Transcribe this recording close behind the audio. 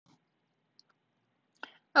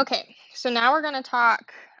Okay, so now we're going to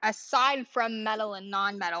talk, aside from metal and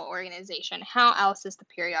non-metal organization, how else is the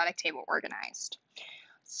periodic table organized?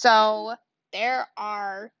 So there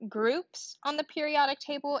are groups on the periodic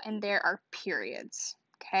table and there are periods,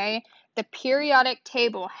 okay? The periodic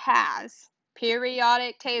table has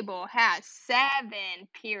 7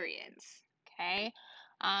 periods, okay?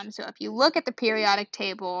 So if you look at the periodic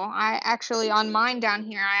table, on mine down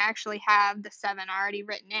here, I actually have the 7 already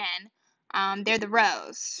written in. They're the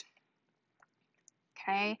rows,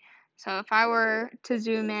 okay? So if I were to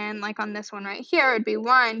zoom in, like on this one right here, it'd be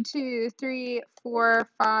 1, 2, 3, 4,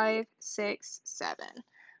 5, 6, 7.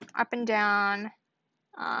 Up and down,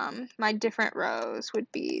 my different rows would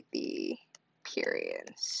be the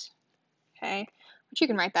periods, okay? But you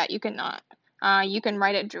can write that, you can not. You can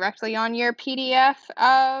write it directly on your PDF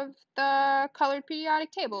of the colored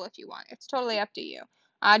periodic table if you want. It's totally up to you.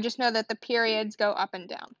 Just know that the periods go up and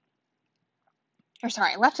down. Or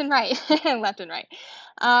sorry, left and right. Left and right.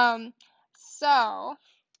 So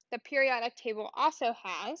the periodic table also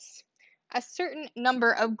has a certain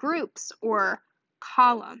number of groups or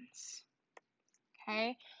columns.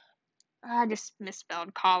 Okay, I just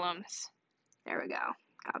misspelled columns. There we go.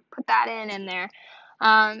 Gotta put that in there.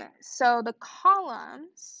 So the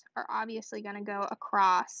columns are obviously going to go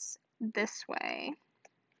across this way.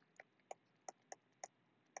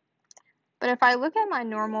 But if I look at my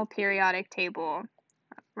normal periodic table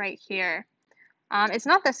right here, it's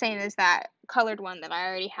not the same as that colored one that I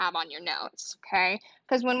already have on your notes, okay?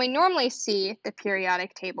 Because when we normally see the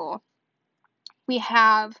periodic table, we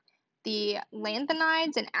have the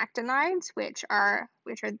lanthanides and actinides, which are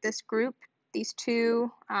this group, these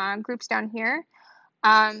two groups down here.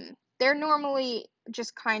 They're normally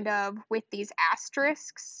just kind of with these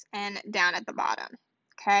asterisks and down at the bottom,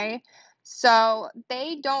 okay? So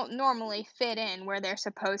they don't normally fit in where they're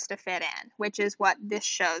supposed to fit in, which is what this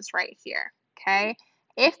shows right here, okay?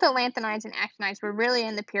 If the lanthanides and actinides were really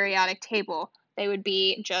in the periodic table, they would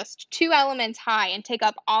be just 2 elements high and take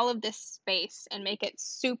up all of this space and make it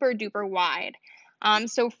super duper wide.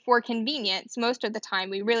 So for convenience, most of the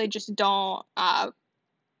time we really just don't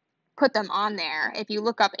put them on there. If you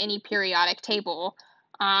look up any periodic table,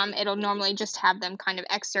 it'll normally just have them kind of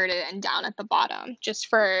excerpted and down at the bottom, just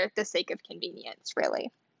for the sake of convenience,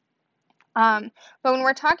 really. But when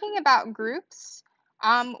we're talking about groups,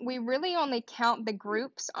 we really only count the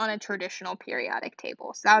groups on a traditional periodic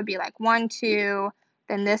table. So that would be like 1, 2,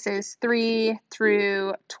 then this is 3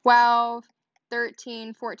 through 12,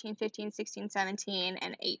 13, 14, 15, 16, 17,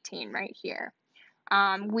 and 18 right here.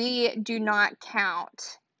 We do not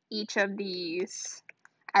count each of these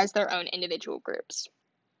as their own individual groups.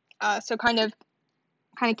 So kind of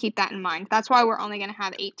keep that in mind. That's why we're only going to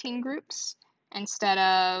have 18 groups instead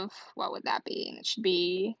of, what would that be? It should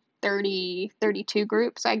be 30, 32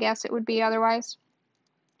 groups, I guess it would be otherwise.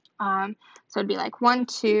 So it'd be like 1,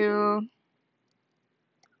 2,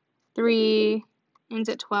 3, ends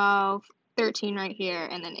at 12, 13 right here,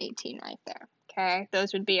 and then 18 right there. Okay,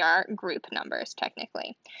 those would be our group numbers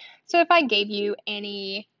technically. So if I gave you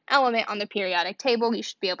any element on the periodic table, you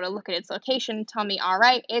should be able to look at its location and tell me, all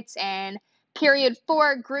right, it's in period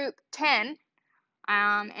 4, group 10.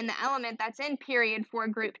 And the element that's in period 4,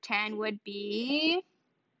 group 10 would be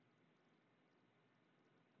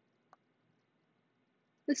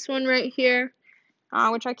this one right here,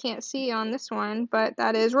 which I can't see on this one, but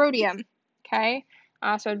that is rhodium. Okay,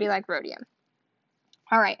 so it'd be like rhodium.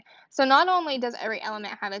 All right, so not only does every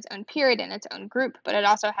element have its own period and its own group, but it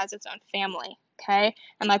also has its own family, okay?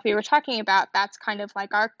 And like we were talking about, that's kind of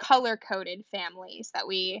like our color-coded families that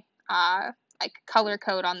we like color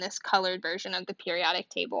code on this colored version of the periodic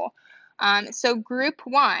table. So group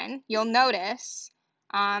 1, you'll notice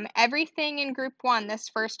everything in group 1, this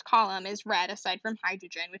first column, is red aside from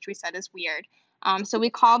hydrogen, which we said is weird. So we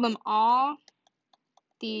call them all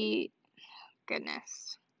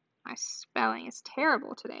goodness, my spelling is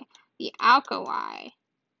terrible today. The alkali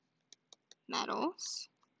metals,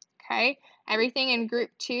 okay? Everything in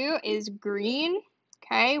group 2 is green,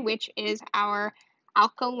 okay, which is our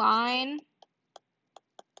alkaline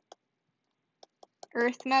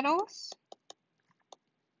earth metals.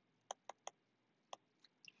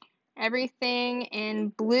 Everything in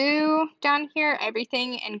blue down here,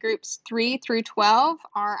 everything in groups 3 through 12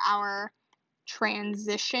 are our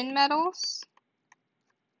transition metals.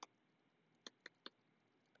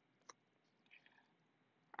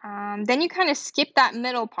 Then you kind of skip that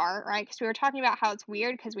middle part, right? Because we were talking about how it's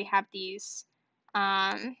weird because we have these,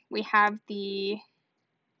 we have the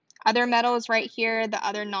other metals right here, the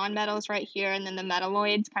other non-metals right here, and then the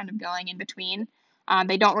metalloids kind of going in between.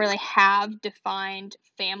 They don't really have defined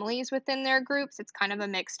families within their groups. It's kind of a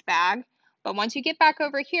mixed bag. But once you get back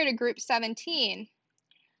over here to group 17,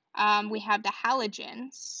 we have the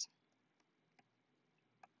halogens.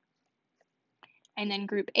 And then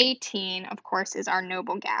group 18, of course, is our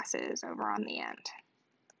noble gases over on the end.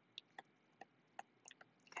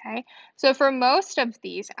 Okay, so for most of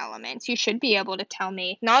these elements, you should be able to tell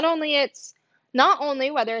me not only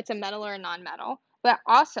whether it's a metal or a nonmetal, but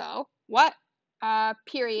also what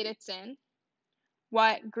period it's in,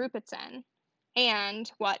 what group it's in,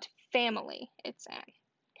 and what family it's in.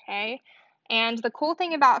 Okay, and the cool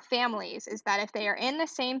thing about families is that if they are in the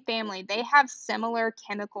same family, they have similar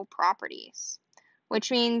chemical properties, which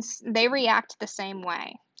means they react the same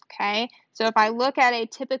way. Okay, so if I look at a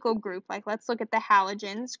typical group, like let's look at the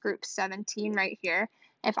halogens, group 17 right here.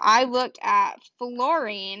 If I looked at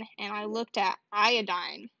fluorine and I looked at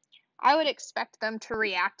iodine, I would expect them to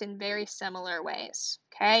react in very similar ways.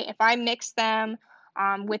 Okay, if I mix them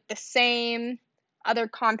with the same other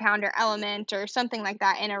compound or element or something like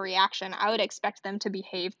that in a reaction, I would expect them to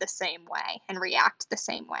behave the same way and react the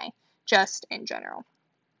same way, just in general.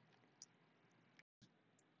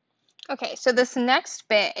 Okay, so this next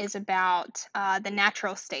bit is about the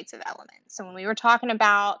natural states of elements. So when we were talking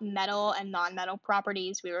about metal and nonmetal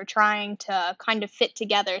properties, we were trying to kind of fit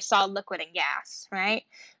together solid, liquid, and gas, right?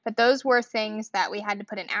 But those were things that we had to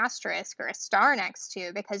put an asterisk or a star next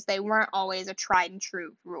to because they weren't always a tried and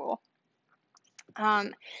true rule.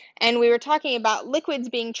 And we were talking about liquids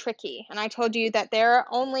being tricky, and I told you that there are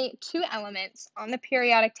only 2 elements on the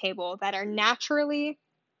periodic table that are naturally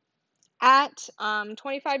at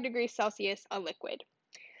 25 degrees Celsius a liquid.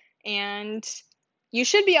 And you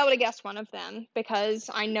should be able to guess one of them because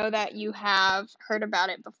I know that you have heard about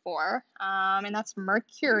it before, and that's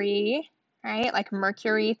mercury, right? Like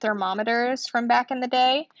mercury thermometers from back in the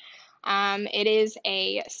day. It is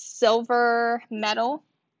a silver metal,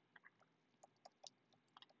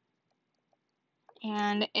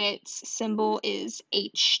 and its symbol is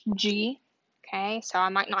Hg. Okay, so I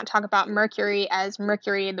might not talk about mercury as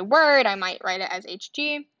mercury the word, I might write it as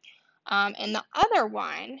Hg. And the other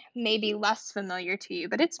one may be less familiar to you,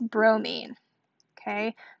 but it's bromine.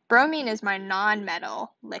 Okay, bromine is my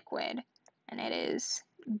non-metal liquid, and it is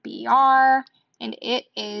Br, and it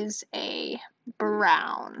is a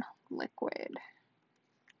brown liquid.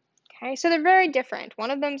 Okay, so they're very different. One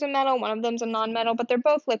of them's a metal, one of them's a non-metal, but they're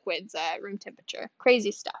both liquids at room temperature.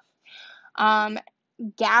 Crazy stuff.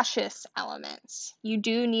 Gaseous elements. You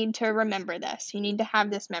do need to remember this. You need to have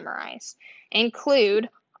this memorized. Include,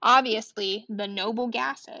 obviously, the noble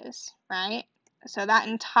gases, right? So that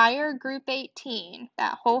entire group 18,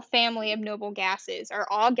 that whole family of noble gases, are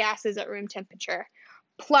all gases at room temperature,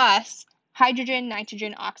 plus hydrogen,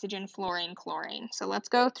 nitrogen, oxygen, fluorine, chlorine. So let's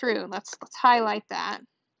go through. Let's highlight that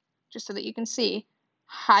just so that you can see.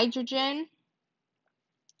 Hydrogen,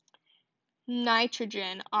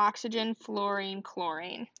 nitrogen, oxygen, fluorine,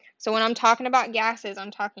 chlorine. So when I'm talking about gases,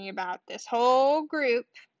 I'm talking about this whole group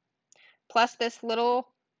plus this little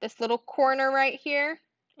corner right here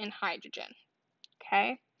and hydrogen.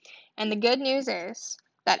 Okay? And the good news is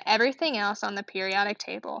that everything else on the periodic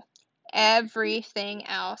table, everything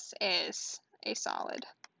else is a solid.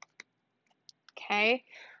 Okay?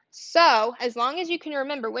 So, as long as you can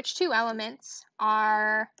remember which 2 elements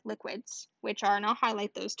are liquids, which are, and I'll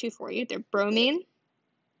highlight those 2 for you, they're bromine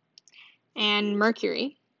and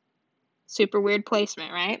mercury. Super weird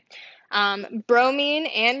placement, right? Bromine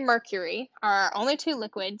and mercury are only 2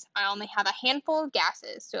 liquids. I only have a handful of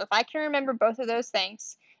gases. So if I can remember both of those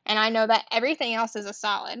things, and I know that everything else is a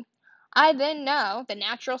solid, I then know the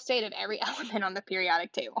natural state of every element on the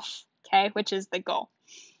periodic table, okay, which is the goal.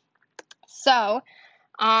 So,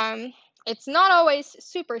 it's not always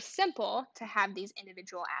super simple to have these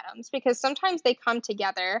individual atoms because sometimes they come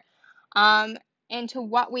together into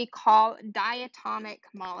what we call diatomic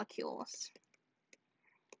molecules.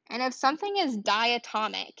 And if something is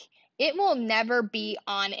diatomic, it will never be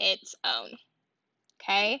on its own,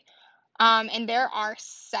 okay? And there are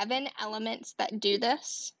 7 elements that do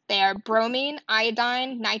this. They are bromine,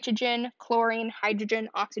 iodine, nitrogen, chlorine, hydrogen,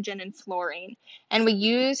 oxygen, and fluorine. And we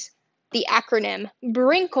use the acronym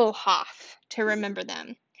Brinkelhoff to remember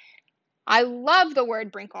them. I love the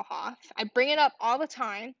word Brinkelhoff. I bring it up all the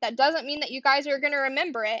time. That doesn't mean that you guys are going to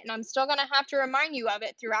remember it, and I'm still going to have to remind you of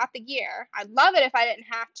it throughout the year. I'd love it if I didn't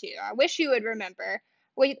have to. I wish you would remember.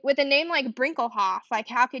 With a name like Brinkelhoff, like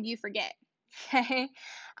how could you forget? Okay,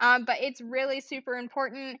 but it's really super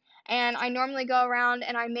important, and I normally go around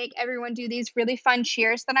and I make everyone do these really fun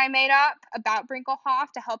cheers that I made up about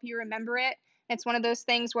Brinkelhoff to help you remember it. It's one of those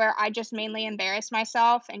things where I just mainly embarrass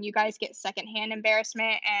myself and you guys get secondhand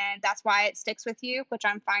embarrassment, and that's why it sticks with you, which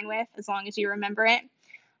I'm fine with as long as you remember it.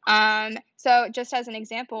 So just as an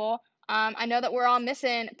example, I know that we're all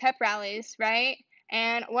missing pep rallies, right?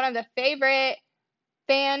 And one of the favorite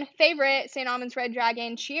St. Albans Red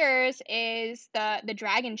Dragon cheers is the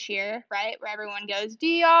dragon cheer, right? Where everyone goes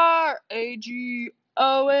DRAGONS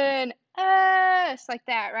like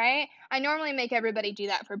that, right? I normally make everybody do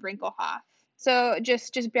that for Brinklehoff. So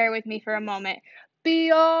just bear with me for a moment.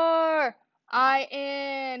 BRINCL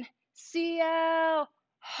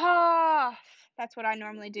Hoff. That's what I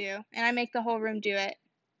normally do, and I make the whole room do it.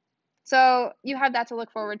 So you have that to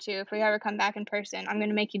look forward to if we ever come back in person. I'm going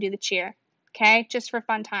to make you do the cheer, okay? Just for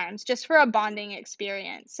fun times, just for a bonding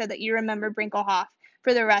experience so that you remember Brinklehoff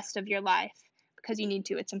for the rest of your life because you need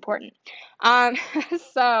to. It's important.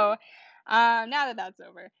 So now that that's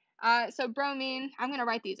over. So bromine, I'm going to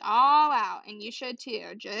write these all out, and you should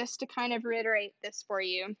too, just to kind of reiterate this for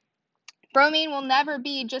you. Bromine will never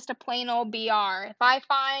be just a plain old Br. If I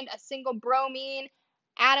find a single bromine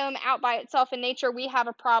atom out by itself in nature, we have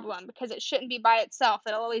a problem because it shouldn't be by itself.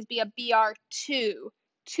 It'll always be a Br2,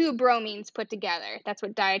 two bromines put together. That's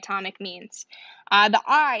what diatomic means. The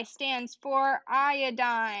I stands for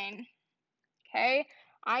iodine. Okay,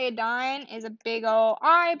 iodine is a big old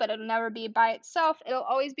I, but it'll never be by itself. It'll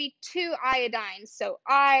always be two iodines, so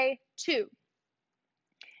I2.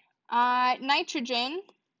 Nitrogen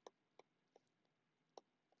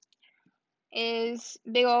is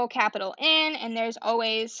big old capital N, and there's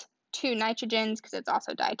always two nitrogens because it's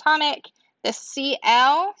also diatomic. The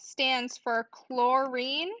Cl stands for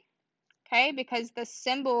chlorine, okay, because the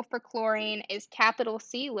symbol for chlorine is capital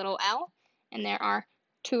C, little l, and there are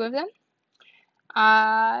two of them.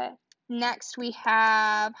 Next we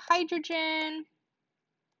have hydrogen.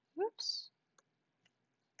 Oops.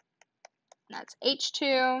 That's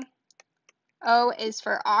H2. O is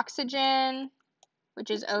for oxygen,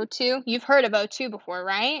 which is O2. You've heard of O2 before,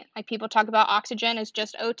 right? Like people talk about oxygen as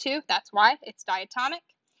just O2. That's why it's diatomic.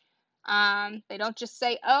 They don't just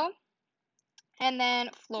say O. And then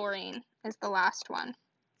fluorine is the last one,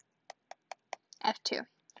 F2.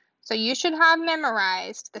 So you should have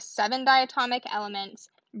memorized the 7 diatomic elements: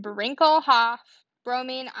 Brinklehoff,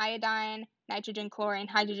 bromine, iodine, nitrogen, chlorine,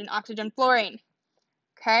 hydrogen, oxygen, fluorine.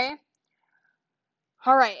 Okay?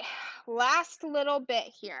 All right, last little bit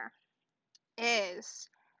here is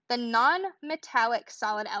the non-metallic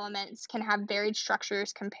solid elements can have varied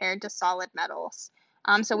structures compared to solid metals.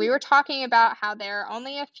 So we were talking about how there are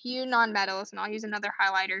only a few nonmetals, and I'll use another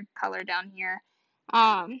highlighter color down here.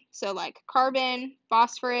 So like carbon,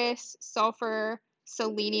 phosphorus, sulfur,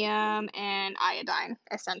 selenium, and iodine,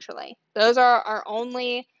 essentially. Those are our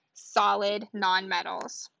only solid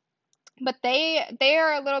nonmetals. But they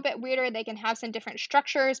are a little bit weirder. They can have some different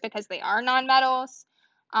structures because they are nonmetals.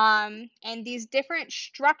 And these different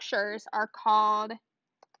structures are called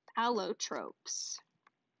allotropes.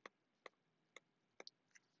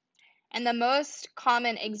 And the most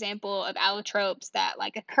common example of allotropes that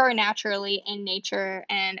like occur naturally in nature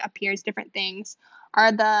and appear as different things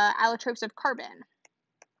are the allotropes of carbon,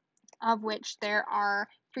 of which there are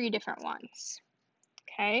 3 different ones.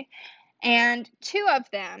 Okay, and 2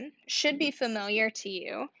 of them should be familiar to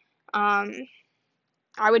you.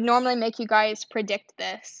 I would normally make you guys predict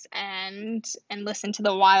this and listen to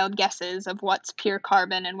the wild guesses of what's pure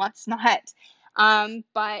carbon and what's not.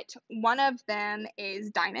 But one of them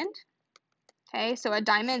is diamond. Okay, so a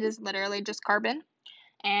diamond is literally just carbon.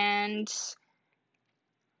 And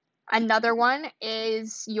another one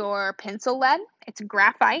is your pencil lead. It's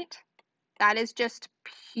graphite. That is just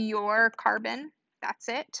pure carbon. That's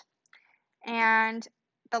it. And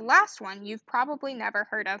the last one you've probably never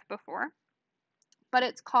heard of before, but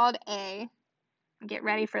it's called get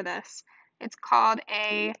ready for this, it's called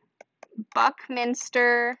a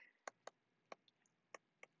Buckminster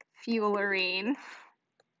fullerene,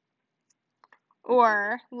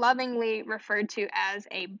 or lovingly referred to as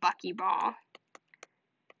a buckyball.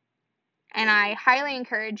 And I highly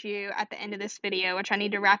encourage you at the end of this video, which I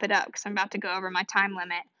need to wrap it up because I'm about to go over my time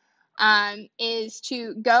limit, is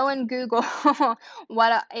to go and Google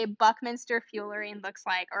what a Buckminster fullerene looks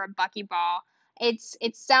like, or a buckyball.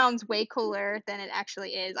 It sounds way cooler than it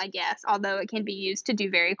actually is, I guess, although it can be used to do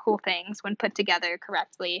very cool things when put together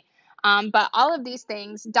correctly. But all of these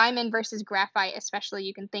things, diamond versus graphite especially,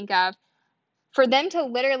 you can think of, for them to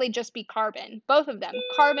literally just be carbon, both of them,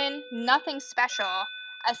 carbon, nothing special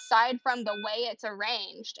aside from the way it's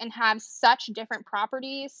arranged, and have such different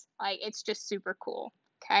properties, like it's just super cool,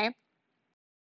 okay?